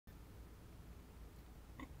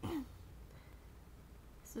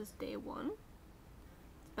This is day 1.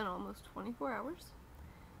 It's been almost 24 hours.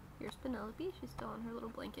 Here's Penelope. She's still on her little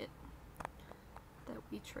blanket that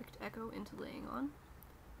we tricked Echo into laying on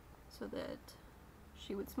so that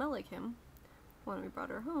she would smell like him when we brought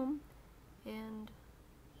her home and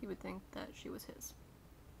he would think that she was his.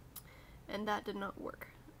 And that did not work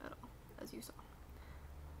at all, as you saw.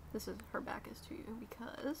 This is her back is to you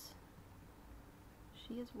because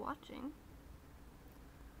she is watching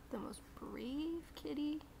the most brave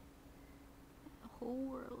kitty in the whole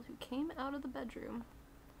world who came out of the bedroom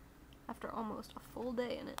after almost a full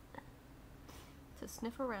day in it to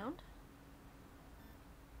sniff around.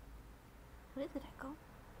 What is it, Echo?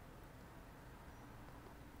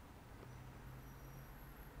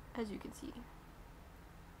 As you can see,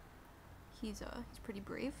 he's pretty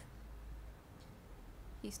brave.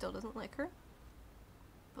 He still doesn't like her,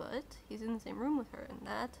 but he's in the same room with her, and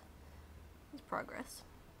that is progress.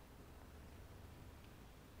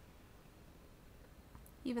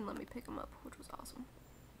 He even let me pick him up, which was awesome.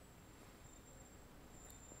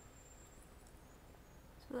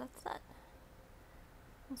 So that's that.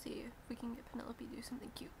 We'll see if we can get Penelope to do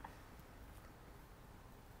something cute.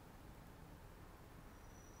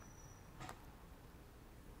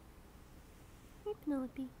 Hey,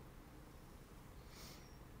 Penelope.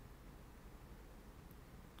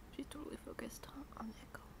 She's totally focused on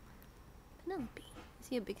Echo. Penelope, is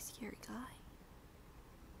he a big scary guy?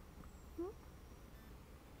 Hmm?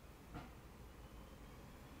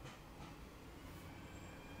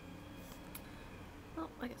 Oh,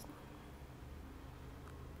 I guess not.